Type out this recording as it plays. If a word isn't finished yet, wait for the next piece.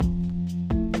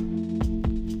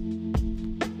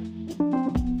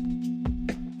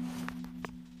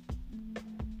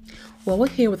Well, we're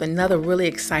here with another really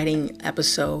exciting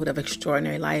episode of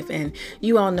Extraordinary Life. And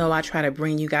you all know I try to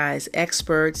bring you guys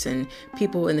experts and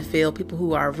people in the field, people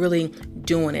who are really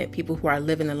doing it, people who are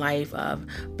living the life of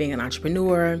being an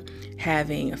entrepreneur,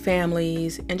 having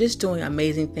families, and just doing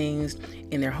amazing things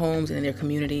in their homes and in their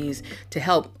communities to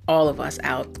help all of us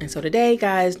out. And so today,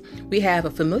 guys, we have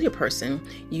a familiar person.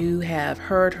 You have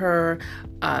heard her.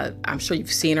 I'm sure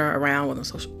you've seen her around,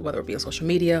 whether it be on social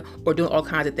media or doing all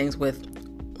kinds of things with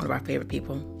one of our favorite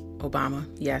people, Obama.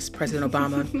 Yes, President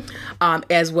Obama,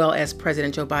 as well as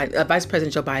President Joe Biden, Vice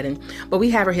President Joe Biden. But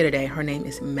we have her here today. Her name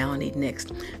is Melanie Nix.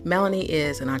 Melanie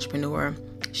is an entrepreneur.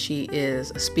 She is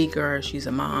a speaker. She's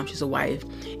a mom. She's a wife,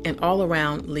 and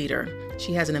all-around leader.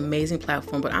 She has an amazing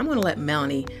platform. But I'm going to let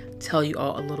Melanie tell you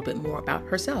all a little bit more about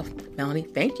herself. Melanie,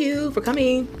 thank you for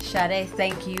coming. Sade,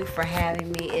 thank you for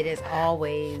having me. It is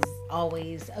always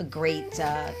a great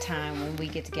time when we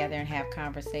get together and have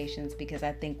conversations, because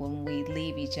I think when we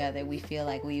leave each other, we feel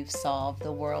like we've solved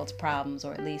the world's problems,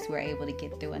 or at least we're able to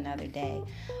get through another day.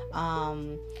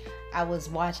 I was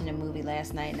watching a movie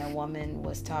last night, and a woman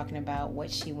was talking about what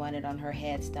she wanted on her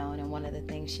headstone, and one of the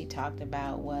things she talked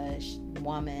about was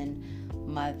woman,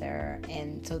 mother,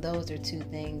 and so those are two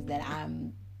things that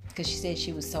because she said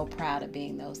she was so proud of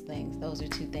being those things. Those are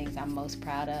two things I'm most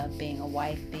proud of: being a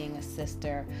wife, being a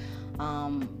sister.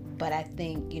 But I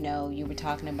think, you were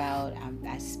talking about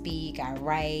I speak, I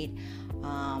write,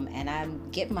 and I'm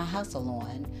getting my hustle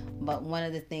on. But one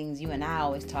of the things you and I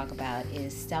always talk about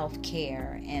is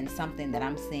self-care, and something that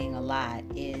I'm seeing a lot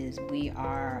is we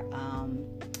are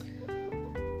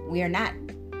not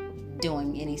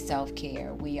doing any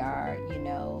self-care. We are,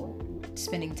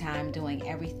 spending time doing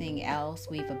everything else.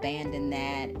 We've abandoned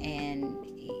that, and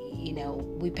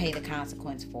we pay the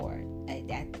consequence for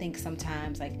it. I think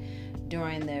sometimes, like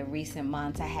during the recent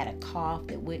months, I had a cough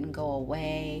that wouldn't go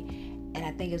away, and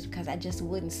I think it's because I just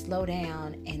wouldn't slow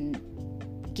down and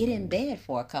get in bed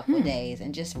for a couple of days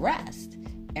and just rest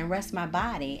my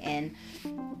body. And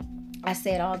I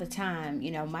say it all the time,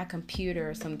 my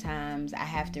computer, sometimes I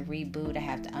have to reboot, I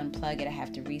have to unplug it, I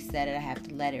have to reset it, I have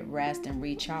to let it rest and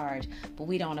recharge, but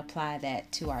we don't apply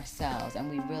that to ourselves. And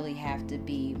we really have to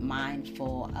be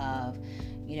mindful of,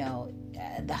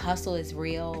 the hustle is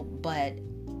real, but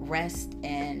rest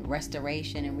and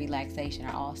restoration and relaxation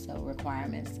are also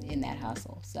requirements in that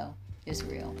hustle. So it's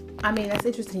real. I mean, that's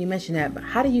interesting you mentioned that, but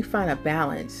how do you find a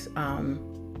balance,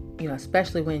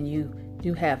 especially when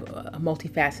you have a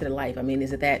multifaceted life? I mean,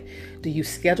 is it that, do you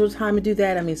schedule time to do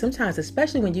that? I mean, sometimes,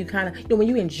 especially when you kind of, when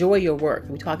you enjoy your work,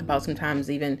 we talk about sometimes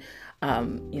even,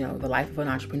 the life of an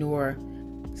entrepreneur,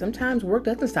 sometimes work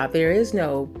doesn't stop. There is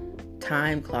no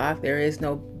time clock. There is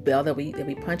no bell that we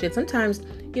punch in. Sometimes,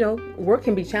 work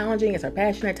can be challenging. It's our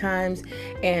passion at times,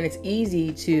 and it's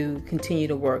easy to continue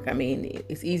to work. I mean,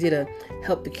 it's easy to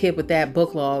help the kid with that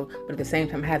book log, but at the same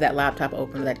time have that laptop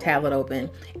open or that tablet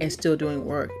open and still doing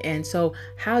work. And so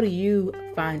how do you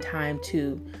find time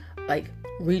to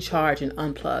recharge and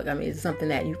unplug? I mean, is it something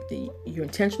that you're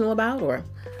intentional about, or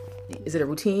is it a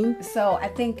routine? So I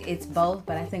think it's both,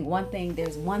 but I think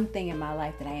there's one thing in my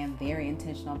life that I am very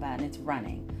intentional about, and it's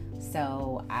running.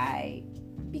 So I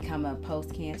become a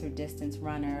post-cancer distance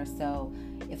runner. So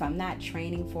if I'm not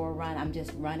training for a run, I'm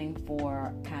just running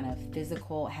for kind of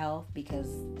physical health, because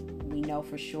we know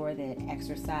for sure that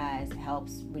exercise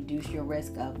helps reduce your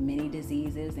risk of many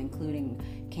diseases, including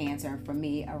cancer, and for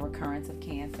me, a recurrence of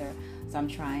cancer. So I'm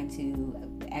trying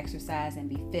to exercise and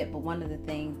be fit. But one of the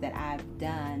things that I've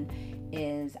done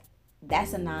is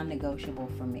that's a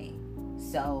non-negotiable for me.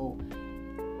 So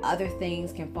other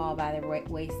things can fall by the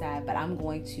wayside, but I'm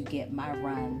going to get my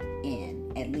run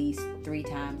in at least 3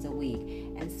 times a week.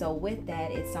 And so with that,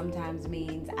 it sometimes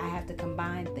means I have to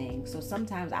combine things. So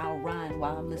sometimes I'll run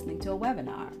while I'm listening to a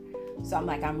webinar. So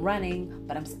I'm running,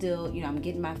 but I'm still, I'm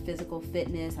getting my physical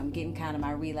fitness, I'm getting kind of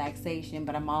my relaxation,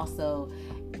 but I'm also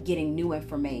getting new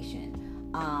information.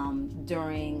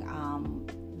 During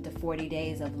the 40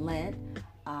 days of Lent,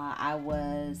 I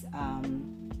was...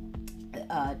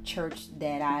 a church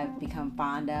that I've become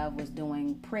fond of was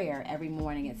doing prayer every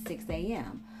morning at 6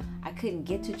 a.m. I couldn't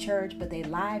get to church, but they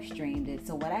live streamed it.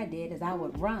 So what I did is I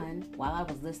would run while I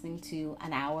was listening to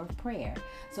an hour of prayer.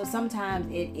 So sometimes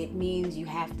it means you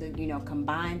have to,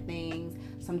 combine things.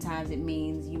 Sometimes it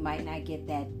means you might not get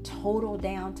that total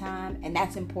downtime. And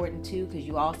that's important too, because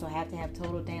you also have to have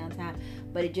total downtime.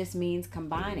 But it just means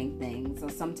combining things. So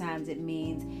sometimes it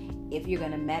means if you're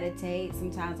going to meditate,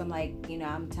 sometimes I'm like,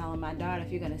 I'm telling my daughter,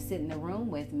 if you're going to sit in the room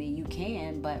with me, you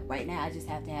can. But right now I just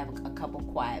have to have a couple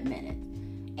quiet minutes.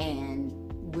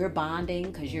 And we're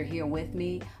bonding because you're here with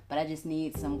me, but I just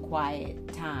need some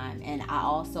quiet time. And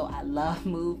I love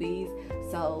movies.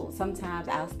 So sometimes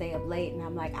I'll stay up late and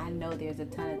I'm like, I know there's a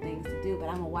ton of things to do, but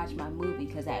I'm gonna watch my movie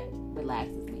because that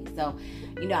relaxes me. So,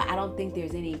 I don't think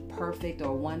there's any perfect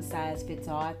or one size fits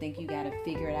all. I think you got to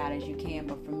figure it out as you can.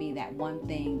 But for me, that one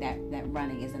thing, that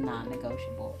running is a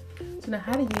non-negotiable. So now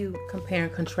how do you compare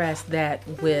and contrast that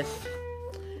with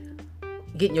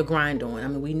getting your grind on? I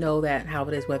mean, we know that how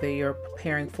it is, whether you're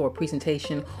preparing for a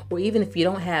presentation or even if you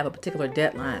don't have a particular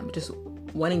deadline, but just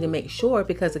wanting to make sure,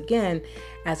 because again,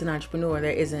 as an entrepreneur,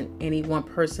 there isn't any one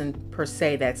person per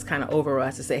se that's kind of over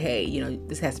us to say, hey,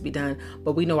 this has to be done,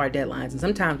 but we know our deadlines. And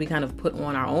sometimes we kind of put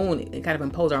on our own and kind of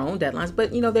impose our own deadlines,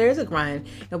 but there is a grind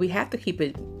and we have to keep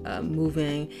it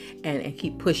moving and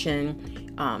keep pushing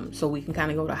so we can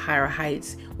kind of go to higher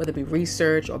heights, whether it be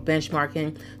research or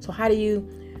benchmarking. So how do you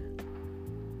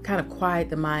kind of quiet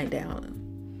the mind down?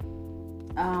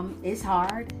 It's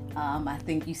hard. I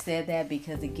think you said that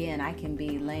because again, I can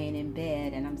be laying in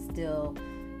bed and I'm still,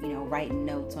 writing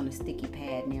notes on a sticky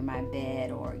pad near my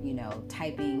bed, or,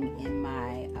 typing in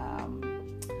my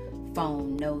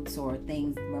phone notes or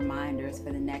things, reminders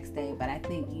for the next day. But I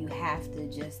think you have to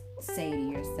just say to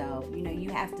yourself, you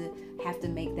have to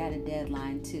make that a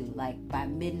deadline too. Like by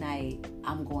midnight,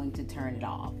 I'm going to turn it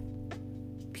off,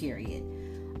 period.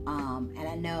 And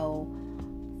I know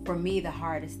for me, the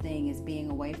hardest thing is being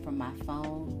away from my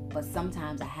phone, but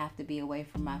sometimes I have to be away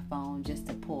from my phone just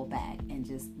to pull back and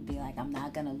just be like, I'm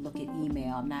not going to look at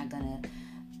email. I'm not going to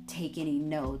take any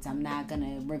notes. I'm not going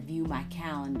to review my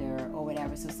calendar or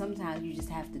whatever. So sometimes you just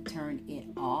have to turn it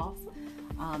off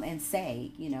and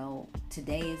say,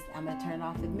 today I'm going to turn it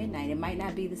off at midnight. It might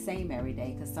not be the same every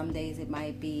day, because some days it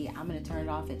might be I'm going to turn it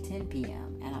off at 10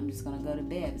 p.m. and I'm just going to go to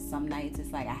bed. Some nights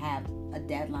it's like I have a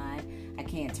deadline. I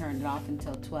can't turn it off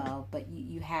until 12, but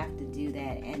you have to do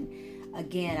that. And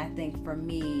again, I think for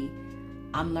me,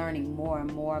 I'm learning more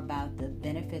and more about the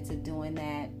benefits of doing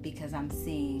that, because I'm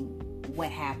seeing what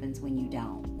happens when you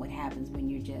don't. What happens when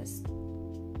you're just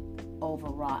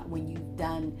overwrought, when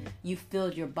you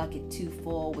filled your bucket too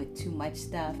full with too much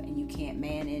stuff and you can't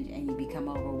manage and you become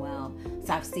overwhelmed.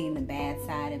 So I've seen the bad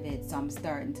side of it, so I'm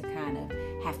starting to kind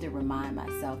of have to remind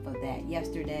myself of that.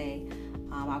 Yesterday,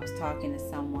 I was talking to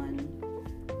someone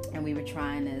and we were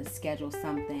trying to schedule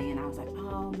something, and I was like,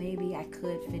 oh, maybe I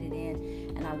could fit it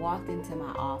in. And I walked into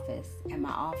my office, and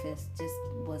my office just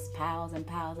was piles and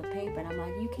piles of paper, and I'm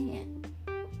like, you can't.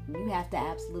 You have to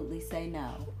absolutely say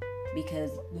no,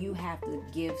 because you have to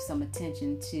give some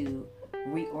attention to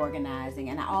reorganizing.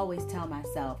 And I always tell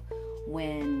myself,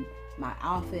 when my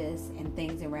office and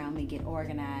things around me get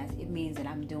organized, it means that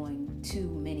I'm doing too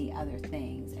many other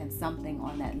things, and something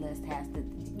on that list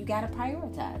you got to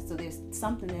prioritize. So there's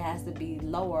something that has to be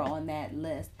lower on that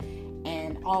list,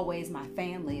 and always my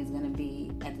family is going to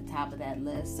be at the top of that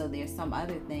list. So there's some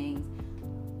other things.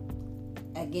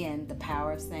 Again, the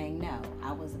power of saying no.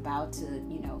 I was about to,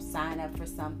 sign up for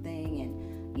something,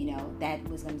 and that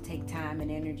was going to take time and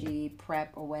energy,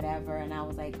 prep or whatever. And I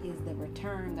was like, is the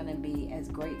return going to be as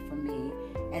great for me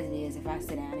as it is if I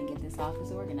sit down and get this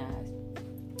office organized?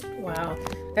 Wow,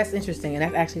 that's interesting. And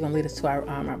that's actually going to lead us to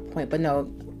our point. But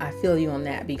no, I feel you on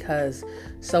that, because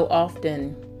so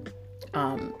often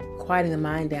quieting the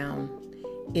mind down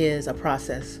is a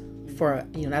process for,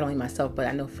 not only myself, but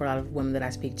I know for a lot of women that I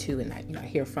speak to and I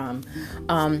hear from.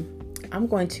 I'm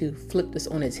going to flip this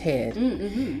on its head.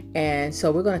 Mm-hmm. And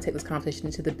so we're going to take this conversation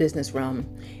into the business realm.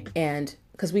 And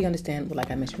because we understand, well,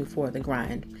 like I mentioned before, the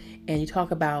grind. And you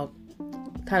talk about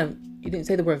you didn't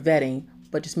say the word vetting,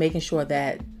 but just making sure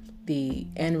that the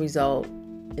end result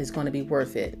is going to be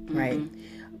worth it, right?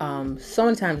 Mm-hmm. So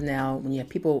many times now when you have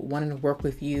people wanting to work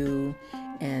with you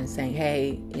and saying,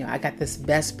 hey, I got this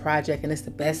best project and it's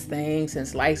the best thing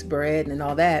since sliced bread and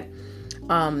all that.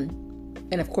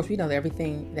 And of course, we know that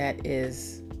everything that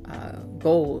is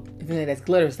gold, everything that's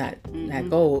glitter is not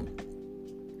gold.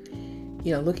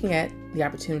 Looking at the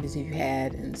opportunities you've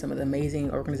had and some of the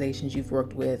amazing organizations you've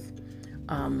worked with,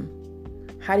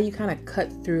 how do you kind of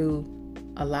cut through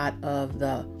a lot of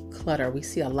the clutter? We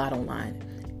see a lot online.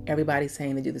 Everybody's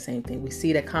saying they do the same thing. We see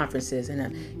it at conferences,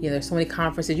 and there's so many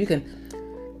conferences you can,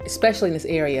 especially in this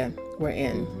area we're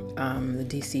in, the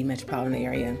DC metropolitan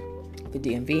area, the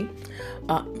DMV.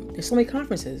 There's so many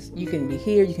conferences. You can be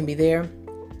here, you can be there,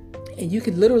 and you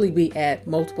could literally be at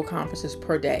multiple conferences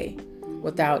per day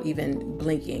without even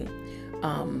blinking.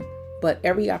 But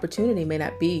every opportunity may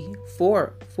not be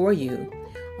for you.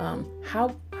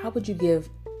 How would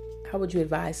you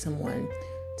advise someone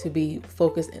to be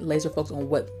focused, laser focused on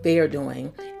what they're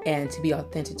doing, and to be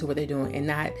authentic to what they're doing, and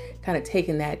not kind of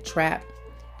taking that trap,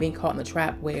 being caught in the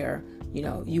trap where,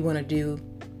 you want to do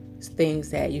things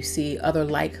that you see other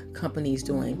like companies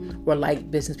doing or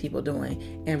like business people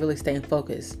doing, and really staying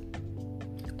focused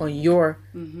on your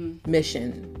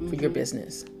mission for your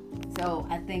business. So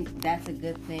I think that's a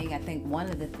good thing. I think one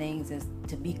of the things is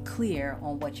to be clear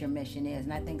on what your mission is.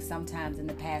 And I think sometimes in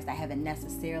the past I haven't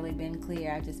necessarily been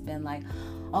clear. I've just been like,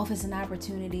 oh, if it's an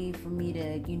opportunity for me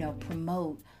to,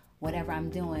 promote whatever I'm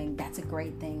doing, that's a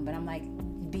great thing. But I'm like,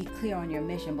 be clear on your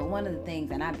mission. But one of the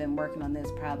things, and I've been working on this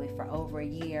probably for over a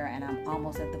year, and I'm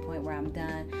almost at the point where I'm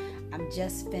done. I'm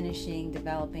just finishing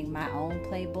developing my own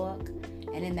playbook.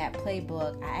 And in that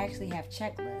playbook, I actually have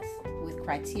checklists with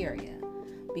criteria.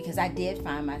 Because I did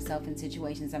find myself in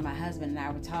situations, and my husband and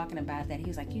I were talking about that. He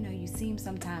was like, you seem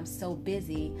sometimes so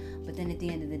busy, but then at the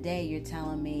end of the day, you're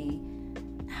telling me,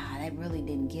 that really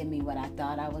didn't give me what I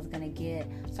thought I was going to get.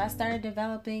 So I started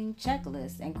developing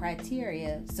checklists and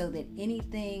criteria so that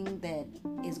anything that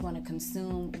is going to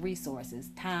consume resources,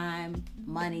 time,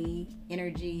 money,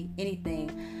 energy,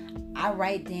 anything, I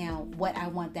write down what I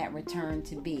want that return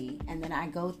to be. And then I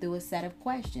go through a set of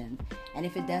questions. And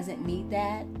if it doesn't meet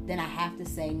that, then I have to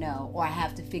say no, or I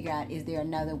have to figure out, is there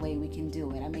another way we can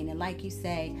do it? I mean, and like you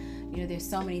say, there's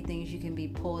so many things you can be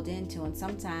pulled into, and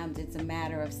sometimes it's a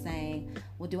matter of saying,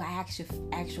 well, do I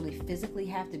actually physically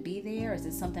have to be there? Or is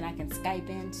it something I can Skype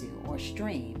into or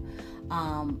stream?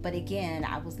 But again,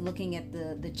 I was looking at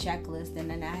the checklist, and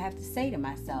then I have to say to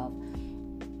myself,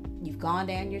 you've gone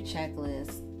down your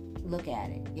checklist, look at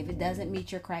it. If it doesn't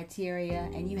meet your criteria,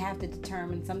 and you have to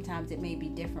determine, sometimes it may be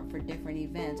different for different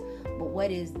events, but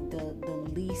what is the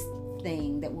least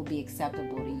thing that will be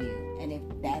acceptable to you? And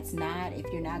if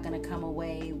you're not going to come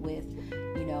away with,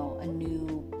 a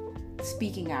new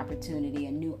speaking opportunity,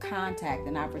 a new contact,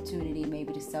 an opportunity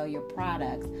maybe to sell your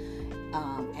products,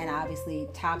 and obviously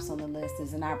tops on the list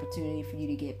is an opportunity for you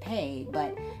to get paid.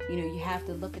 But you have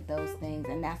to look at those things,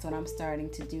 and that's what I'm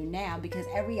starting to do now, because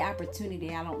every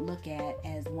opportunity I don't look at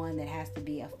as one that has to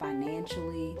be a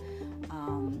financially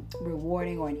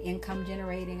rewarding or an income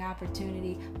generating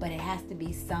opportunity, but it has to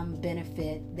be some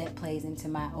benefit that plays into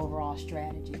my overall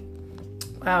strategy.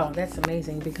 Wow, that's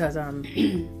amazing, because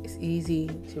it's easy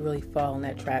to really fall in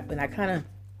that trap. And I kind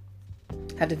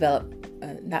of have developed,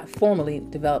 not formally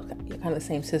developed, kind of the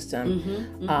same system.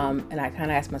 And I kind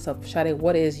of asked myself, Sade,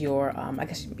 what is your, I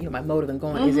guess, my motive in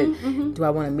going? Is it, do I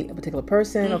want to meet a particular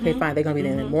person? Okay, fine. They're going to be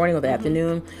there in the morning or the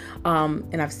afternoon.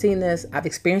 And I've seen this, I've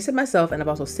experienced it myself, and I've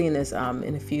also seen this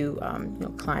in a few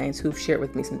clients who've shared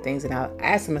with me some things. And I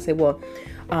asked them, I say, well,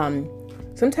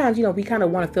 sometimes, we kind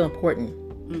of want to feel important.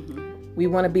 We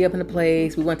want to be up in the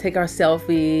place. We want to take our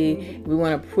selfie. We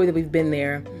want to prove that we've been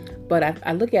there. But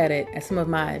I look at it as some of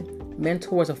my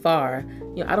mentors afar.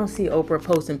 I don't see Oprah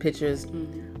posting pictures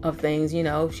of things.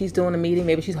 She's doing a meeting.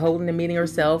 Maybe she's holding the meeting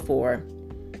herself, or,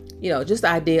 just the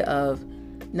idea of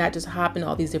not just hopping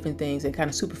all these different things and kind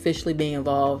of superficially being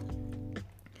involved.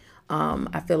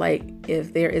 I feel like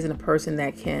if there isn't a person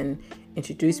that can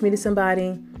introduce me to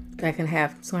somebody, that can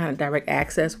have some kind of direct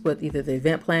access with either the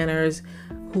event planners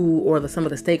or some of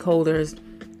the stakeholders,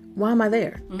 why am I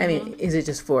there? I mean, is it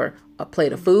just for a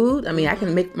plate of food? I mean, I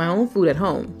can make my own food at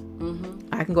home.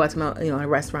 I can go out to my, a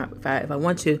restaurant if I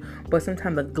want to, but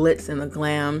sometimes the glitz and the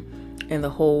glam and the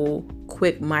whole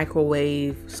quick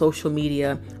microwave, social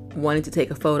media, wanting to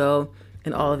take a photo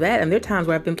and all of that. And there are times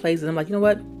where I've been places, I'm like, you know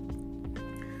what?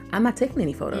 I'm not taking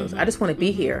any photos. I just want to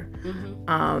be here.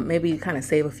 Maybe kind of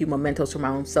save a few mementos for my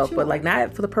own self, but like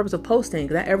not for the purpose of posting.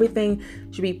 Not everything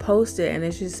should be posted. And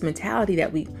there's just this mentality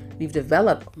that we've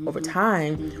developed over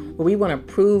time where we want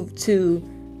to prove to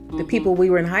the people we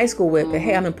were in high school with that,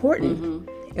 hey, I'm important.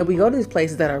 And we go to these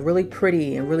places that are really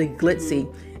pretty and really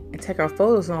glitzy and take our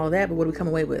photos and all of that. But what do we come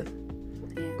away with?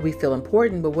 We feel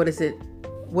important, but what is it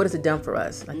done for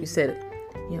us? Like you said,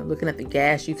 looking at the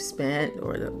gas you've spent,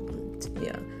 or the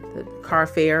car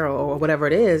fare, or whatever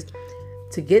it is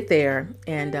to get there.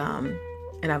 And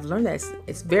I've learned that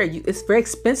it's very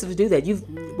expensive to do that. You've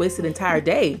wasted an entire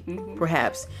day,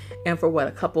 perhaps, and for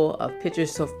a couple of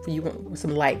pictures. So for you want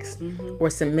some likes, or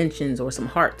some mentions, or some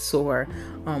hearts, or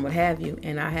what have you.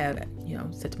 And I have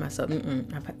said to myself,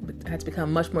 I've had to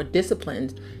become much more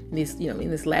disciplined in these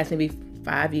in this last maybe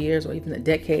 5 years or even a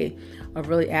decade of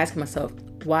really asking myself,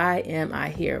 why am I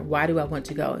here? Why do I want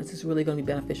to go? Is this really going to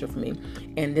be beneficial for me?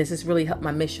 And does this really help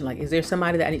my mission? Like, is there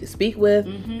somebody that I need to speak with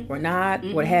or not?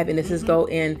 What have you? And this is go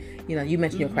in, you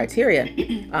mentioned your criteria.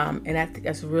 And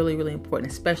that's really, really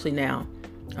important, especially now.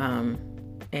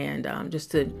 And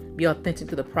just to be authentic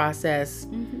to the process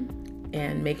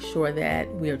and make sure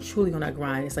that we are truly on our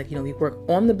grind. It's like, we work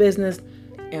on the business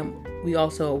and we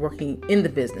also are working in the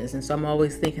business. And so I'm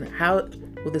always thinking, how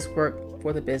will this work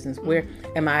for the business? Where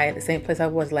am I at the same place I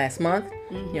was last month?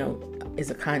 Is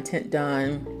the content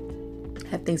done?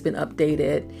 Have things been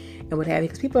updated and what have you?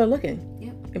 Because people are looking.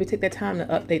 Maybe take that time to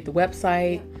update the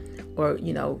website or,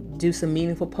 do some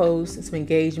meaningful posts and some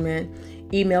engagement,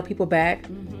 email people back.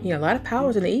 A lot of power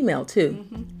is in the email too.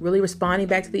 Really responding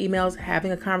back to the emails,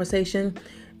 having a conversation,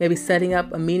 maybe setting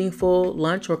up a meaningful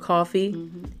lunch or coffee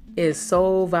is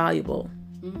so valuable.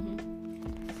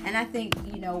 And I think,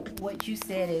 what you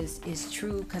said is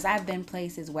true, because I've been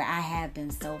places where I have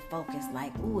been so focused,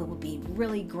 like, ooh, it would be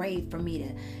really great for me to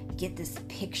get this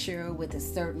picture with a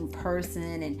certain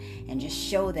person and just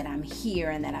show that I'm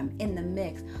here and that I'm in the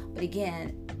mix. But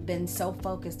again, been so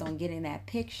focused on getting that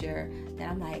picture that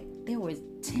I'm like, there was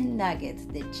 10 nuggets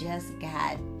that just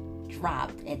got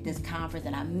dropped at this conference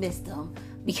and I missed them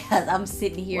because I'm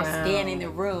sitting here scanning the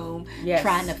room,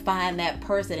 trying to find that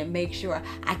person and make sure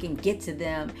I can get to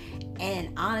them.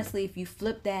 And honestly, if you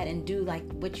flip that and do like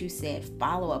what you said,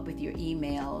 follow up with your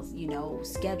emails,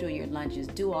 schedule your lunches,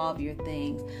 do all of your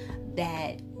things,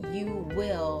 that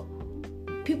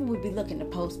people will be looking to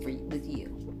post with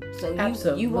you.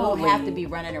 So you won't have to be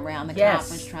running around the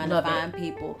conference trying to find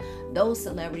people. Those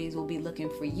celebrities will be looking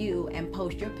for you and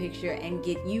post your picture and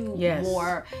get you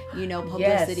more,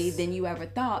 publicity than you ever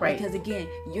thought. Right. Because again,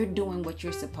 you're doing what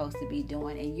you're supposed to be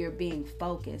doing and you're being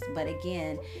focused. But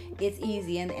again, it's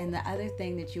easy. And the other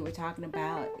thing that you were talking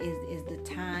about is the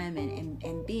time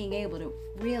and being able to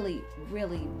really,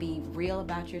 really be real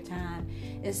about your time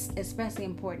is especially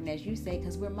important, as you say,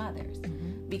 because we're mothers.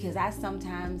 Because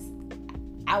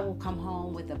I will come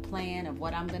home with a plan of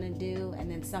what I'm going to do,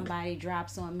 and then somebody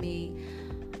drops on me,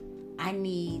 I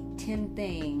need 10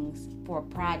 things for a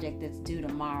project that's due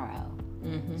tomorrow.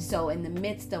 So in the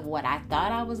midst of what I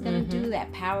thought I was going to do,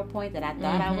 that PowerPoint that I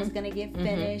thought I was going to get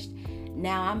finished,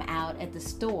 now I'm out at the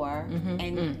store,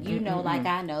 and like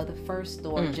I know, the first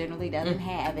store generally doesn't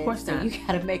have it, so you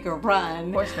got to make a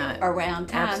run around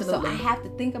time. Absolutely. So I have to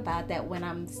think about that when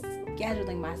I'm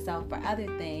scheduling myself for other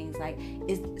things. Like,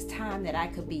 it's time that I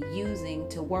could be using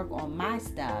to work on my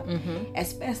stuff,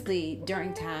 especially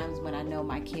during times when I know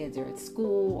my kids are at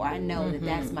school, or I know that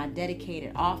that's my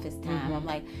dedicated office time. I'm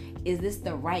like, is this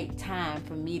the right time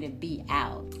for me to be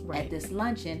out at this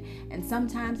luncheon? And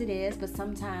sometimes it is, but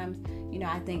sometimes,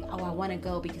 I think, I want to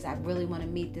go because I really want to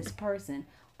meet this person.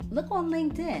 Look on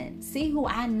LinkedIn, see who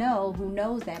I know who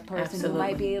knows that person, who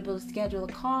might be able to schedule a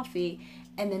coffee,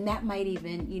 and then that might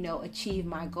even, achieve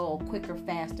my goal quicker,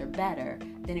 faster, better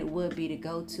than it would be to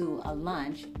go to a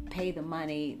lunch, pay the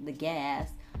money, the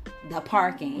gas, the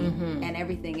parking, and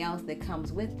everything else that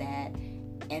comes with that.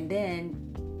 And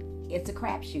then it's a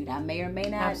crapshoot. I may or may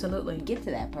not get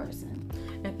to that person.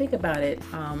 And think about it,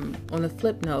 on the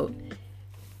flip note,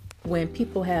 when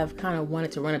people have kind of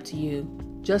wanted to run up to you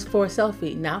just for a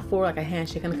selfie, not for like a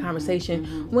handshake and a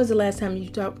conversation, when's the last time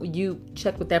you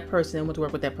checked with that person and went to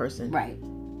work with that person? Right.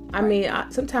 I mean,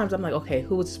 sometimes I'm like, okay,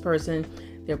 who is this person?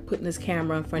 They're putting this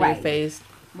camera in front of your face,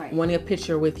 wanting a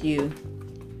picture with you.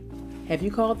 Have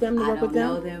you called them to work with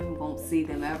them? I don't know them, won't see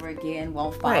them ever again,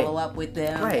 won't follow up with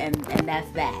them, and that's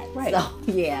that. Right. So,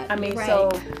 yeah. I mean, so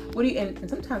what do you, and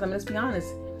sometimes, let's be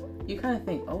honest, you kind of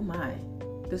think, oh my,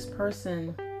 this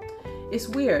person, it's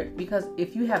weird, because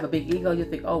if you have a big ego, you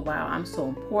think, oh wow, I'm so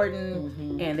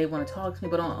important, and they want to talk to me.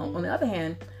 But on the other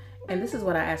hand, and this is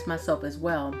what I ask myself as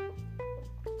well,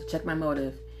 to check my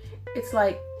motive, it's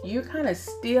like you're kind of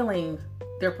stealing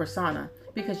their persona,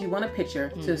 because you want a picture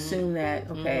to assume that,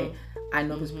 okay, I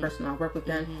know this person, I'll work with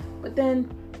them. But then,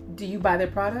 do you buy their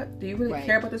product? Do you really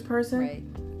care about this person? Right.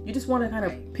 You just want to kind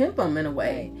of pimp them in a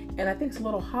way. And I think it's a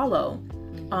little hollow.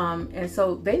 And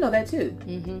so they know that too.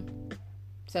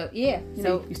 So, yeah.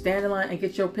 So you stand in line and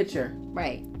get your picture.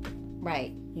 Right.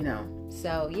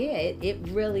 So, yeah, it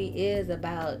really is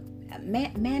about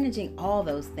managing all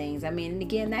those things. I mean, and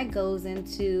again, that goes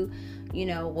into,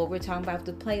 what we're talking about,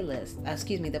 the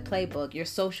playbook, your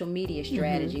social media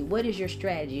strategy. What is your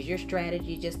strategy? Is your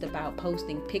strategy just about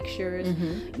posting pictures,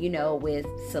 with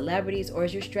celebrities, or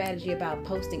is your strategy about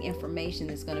posting information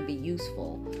that's going to be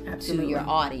useful to your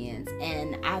audience?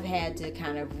 And I've had to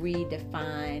kind of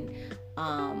redefine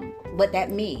what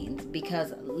that means,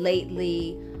 because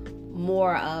lately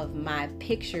more of my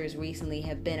pictures recently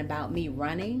have been about me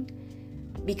running.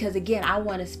 because again, I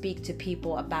want to speak to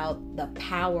people about the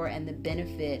power and the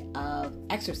benefit of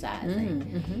exercising.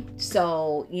 Mm-hmm.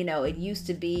 So, it used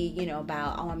to be,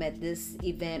 about, oh, I'm at this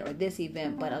event or this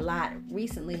event, but a lot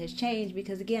recently has changed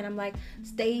because again, I'm like,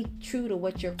 stay true to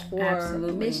what your core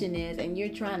Absolutely. mission is. And you're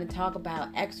trying to talk about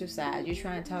exercise. You're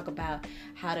trying to talk about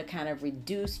how to kind of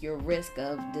reduce your risk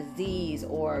of disease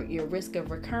or your risk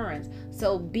of recurrence.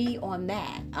 So be on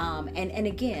that. And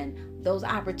again, those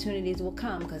opportunities will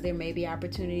come because there may be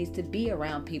opportunities to be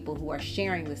around people who are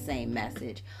sharing the same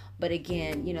message. But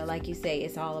again, like you say,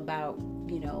 it's all about,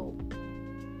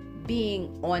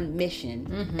 being on mission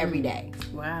every day.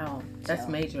 Wow. That's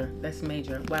major. That's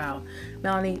major. Wow.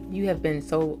 Melanie, you have been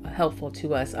so helpful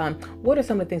to us. What are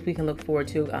some of the things we can look forward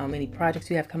to? Any projects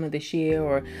you have coming this year,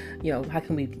 or, how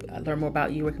can we learn more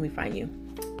about you? Where can we find you?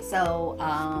 So,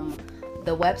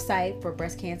 the website for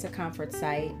Breast Cancer Comfort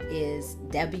Site is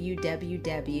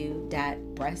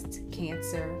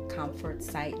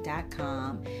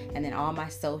www.breastcancercomfortsite.com, and then all my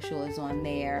social is on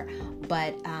there.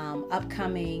 But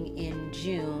upcoming in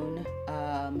June,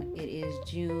 it is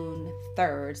June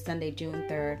 3rd, Sunday, June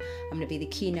 3rd, I'm going to be the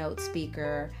keynote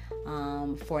speaker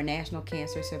for National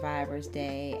Cancer Survivors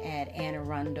Day at Anne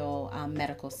Arundel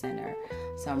Medical Center.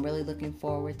 So I'm really looking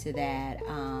forward to that,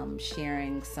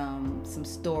 sharing some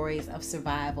stories of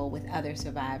survival with other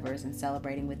survivors and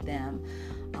celebrating with them.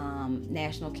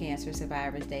 National Cancer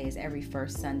Survivors Day is every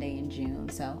first Sunday in June,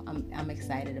 so I'm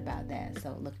excited about that.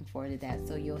 So looking forward to that.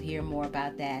 So you'll hear more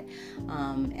about that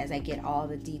as I get all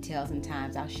the details and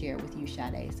times. I'll share it with you,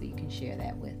 Sade, so you can share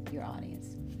that with your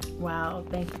audience. Wow,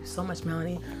 thank you so much,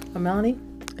 Melanie. Well, Melanie,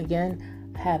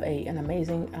 again, have an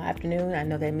amazing afternoon. I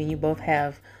know that me and you both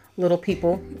have little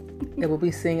people that we'll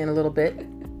be seeing in a little bit.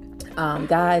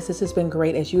 Guys, this has been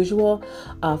great as usual.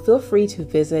 Feel free to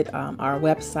visit our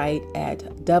website at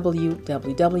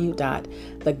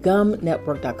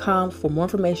www.thegumnetwork.com for more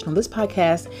information on this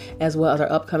podcast as well as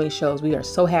our upcoming shows. We are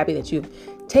so happy that you've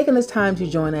taken this time to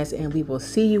join us, and we will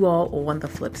see you all on the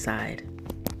flip side.